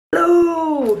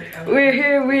Woo! We're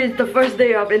here with the first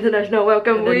day of International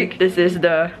Welcome Week. This is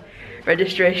the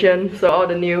registration, so all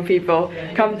the new people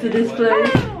come to this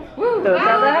place. Woo! So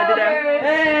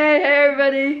hey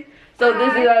everybody! So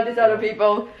these are the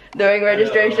people doing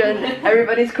registration.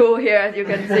 Everybody's cool here, as you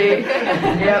can see.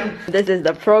 Yep. This is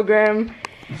the program.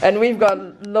 And we've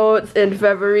got loads in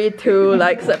February to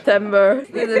like September.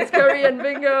 This is Korean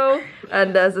bingo,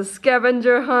 and there's a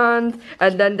scavenger hunt,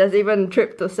 and then there's even a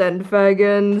trip to St.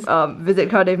 Fagans, visit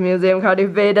Cardiff Museum,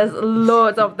 Cardiff Bay. There's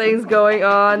loads of things going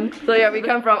on. So yeah, we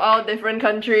come from all different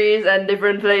countries and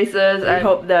different places. I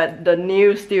hope that the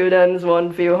new students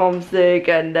won't feel homesick,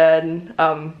 and then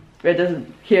we're just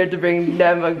here to bring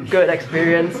them a good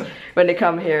experience when they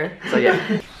come here. So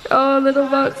yeah. Oh, little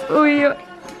bugs. Oh,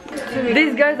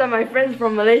 these guys are my friends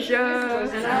from Malaysia.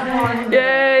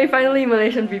 Yay, finally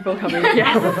Malaysian people coming.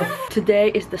 Yes. Today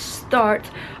is the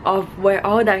start of where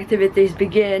all the activities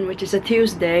begin, which is a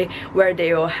Tuesday, where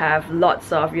they will have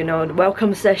lots of, you know,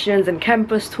 welcome sessions and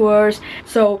campus tours.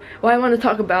 So what I want to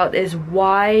talk about is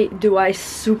why do I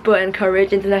super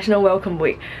encourage International Welcome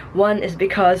Week. One is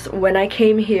because when I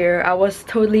came here, I was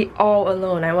totally all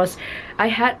alone. I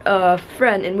had a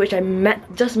friend in which I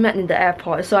just met in the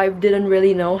airport, so I didn't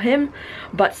really know him,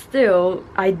 but still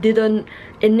I didn't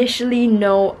initially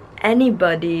know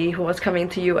anybody who was coming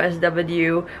to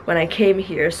USW when I came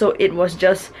here. So it was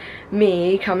just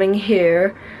me coming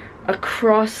here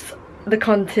across the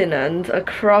continent,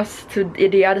 across to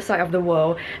the other side of the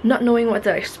world, not knowing what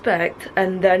to expect,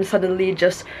 and then suddenly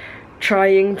just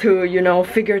trying to, you know,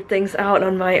 figure things out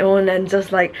on my own, and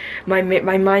just like my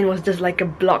mind was just like a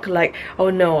block, like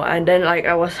oh no. And then like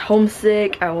I was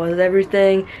homesick, I was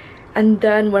everything. And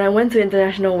then when I went to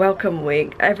International Welcome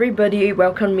Week, everybody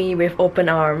welcomed me with open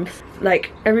arms.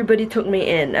 Like everybody took me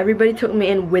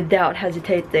in without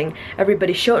hesitating.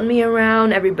 Everybody showed me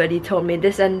around, everybody told me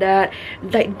this and that.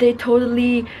 Like they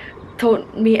totally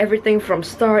told me everything from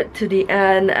start to the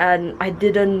end, and I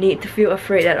didn't need to feel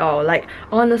afraid at all. Like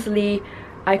honestly,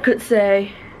 I could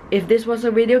say if this was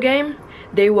a video game,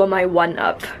 they were my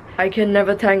one-up. I can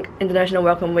never thank International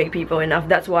Welcome Week people enough.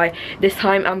 That's why this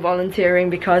time I'm volunteering,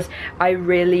 because I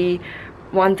really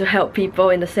want to help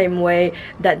people in the same way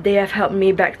that they have helped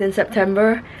me back in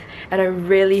September. And I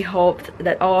really hoped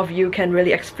that all of you can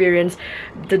really experience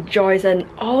the joys and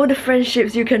all the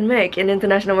friendships you can make in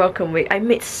International Welcome Week. I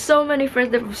made so many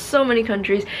friends from so many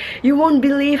countries. You won't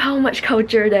believe how much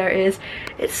culture there is.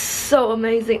 It's so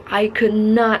amazing. I could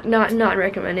not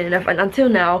recommend it enough. And until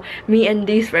now, me and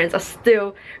these friends are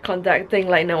still contacting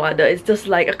like no other. It's just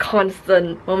like a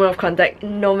constant moment of contact.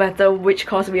 No matter which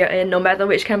course we are in, no matter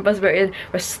which campus we're in,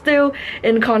 we're still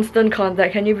in constant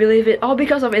contact. Can you believe it? All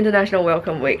because of International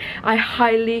Welcome Week. I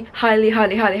highly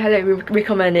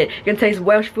recommend it. You can taste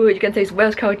Welsh food, you can taste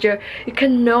Welsh culture, you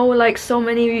can know like so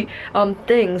many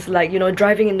things, like, you know,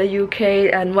 driving in the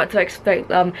UK and what to expect,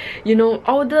 you know,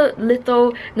 all the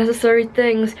little necessary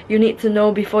things you need to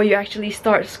know before you actually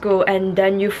start school, and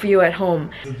then you feel at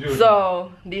home.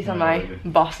 So these are my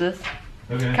bosses,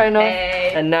 kind of,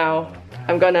 and now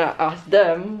I'm gonna ask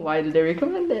them why do they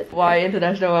recommend it? Why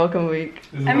International Welcome Week?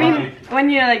 I mean,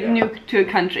 when you're like new to a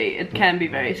country, it can be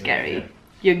very scary.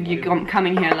 You're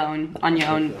coming here alone, on your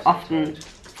own, often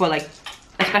for like,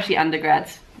 especially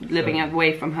undergrads, living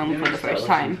away from home for the first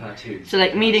time. So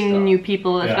like meeting new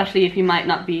people, especially if you might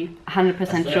not be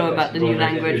 100% sure about the new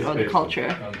language or the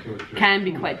culture, can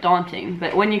be quite daunting.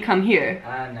 But when you come here,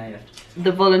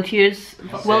 the volunteers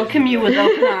welcome you with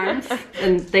open arms,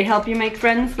 and they help you make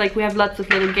friends. Like we have lots of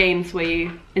little games where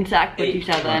you interact with each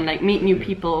other and like meet new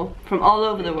people from all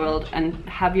over the world and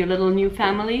have your little new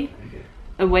family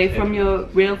away from your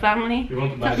real family.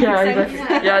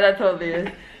 Yeah, that totally is.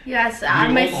 Yes, I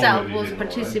myself was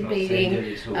participating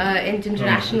in the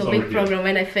International Week program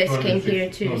when I first came here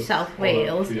to South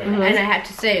Wales, and I have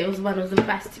to say it was one of the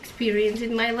best experiences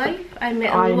in my life. I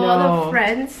met a lot of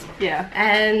friends,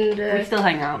 and we still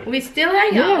hang out. We still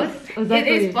hang out. Exactly. It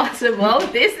is possible.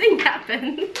 This thing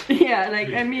happened. Yeah,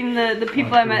 like I mean the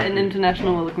people I met in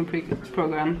International Welcome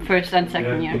program, first and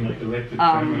second year,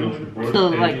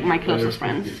 still like my closest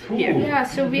friends here. Yeah,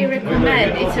 so we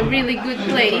recommend. It's a really good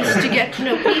place to get to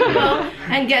know people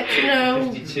and get to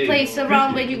know place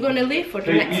around where you're gonna live for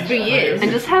the next 3 years.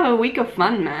 And just have a week of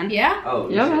fun, man. Yeah?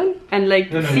 Yeah, man. And like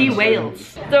see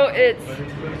Wales. So it's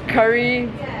curry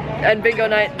and bingo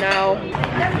night now.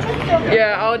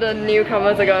 Yeah, all the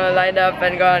newcomers are gonna line up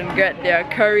and go and get their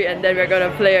curry, and then we're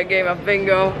gonna play a game of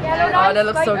bingo. Oh, that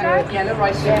looks so good.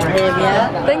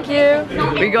 Thank you.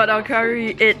 We got our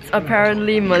curry. It's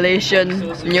apparently Malaysian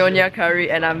Nyonya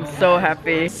curry, and I'm so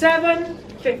happy.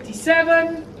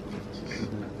 7:57.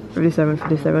 57,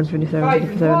 57, 57,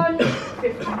 57.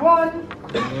 51.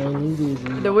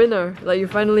 The winner. Like, you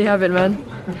finally have it, man.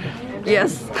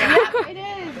 Yes. Yeah, it is.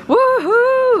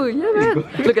 Woohoo! Yeah, man.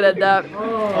 Look at that dab.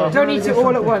 Don't eat it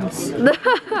all at once.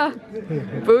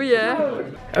 Booyah!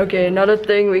 Okay, another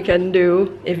thing we can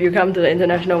do if you come to the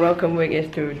International Welcome Week is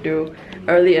to do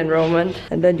early enrollment,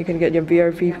 and then you can get your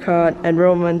BRP card,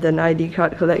 enrollment and ID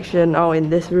card collection all in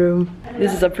this room.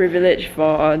 This is a privilege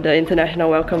for the International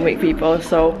Welcome Week people,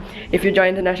 so if you join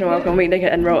International Welcome Week, they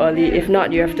can enroll early. If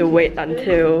not, you have to wait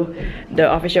until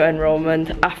the official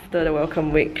enrollment after the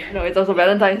Welcome Week. No, it's also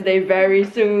Valentine's Day very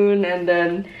soon, and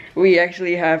then we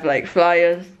actually have like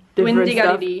flyers, different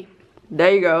stuff.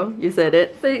 There you go, you said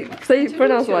it. Say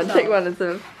pronounce one, take one and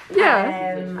so.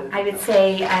 Yeah. I would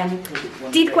say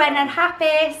Dydd Gwener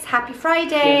hapus, happy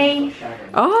Friday.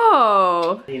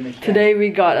 Oh! Today we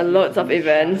got lots of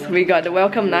events. We got the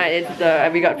welcome night,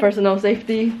 we got personal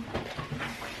safety.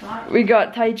 We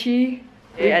got Tai Chi.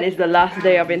 And it's the last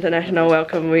day of International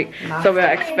Welcome Week. So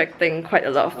we're expecting quite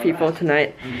a lot of people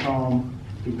tonight.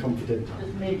 Be confident.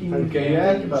 Okay,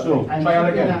 yeah? So, try on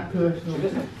again.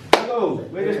 Hello,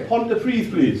 where's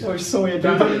Pontypridd, please? Oh, sorry, what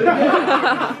can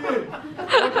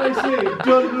I say?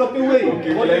 Don't look away.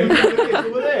 Okay, what are you doing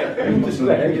over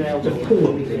there? Just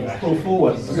pull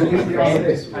forward.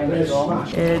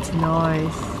 It's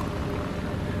nice.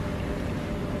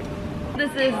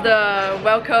 This is the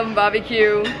welcome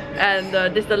barbecue, and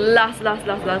this is the last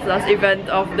event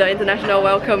of the International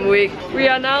Welcome Week. We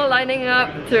are now lining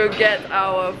up to get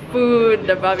our food,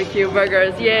 the barbecue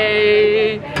burgers.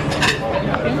 Yay!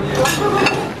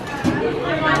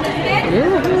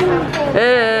 Yeah.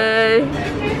 Hey!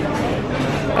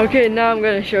 Okay, now I'm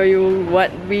gonna show you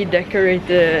what we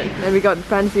decorated. And we got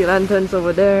fancy lanterns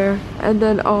over there, and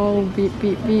then all beep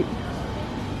beep beep,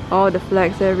 all the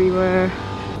flags everywhere.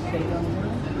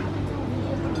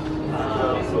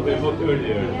 So they booked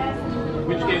earlier.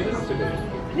 Which game is this today?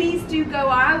 Please do go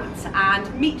out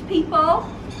and meet people,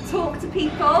 talk to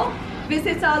people,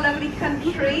 visit our lovely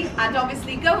country, and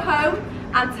obviously go home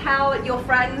and tell your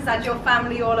friends and your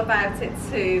family all about it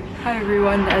too. Hi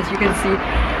everyone, as you can see,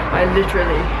 I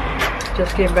literally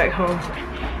just came back home.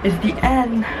 It's the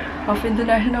end of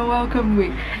International Welcome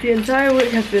Week. The entire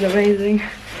week has been amazing.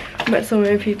 Met so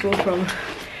many people from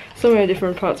so many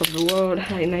different parts of the world,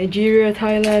 like Nigeria,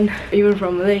 Thailand, even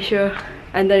from Malaysia.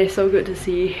 And then it's so good to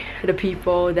see the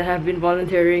people that have been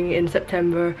volunteering in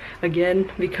September again,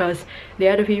 because they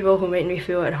are the people who made me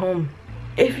feel at home.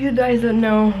 If you guys don't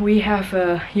know, we have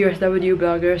a USW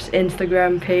Bloggers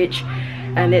Instagram page,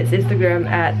 and it's Instagram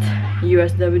at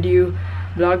USW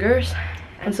Bloggers.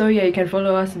 And so yeah, you can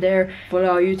follow us there, follow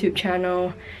our YouTube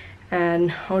channel,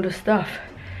 and all the stuff.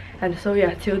 And so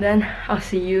yeah, till then, I'll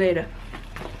see you later.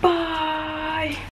 Bye!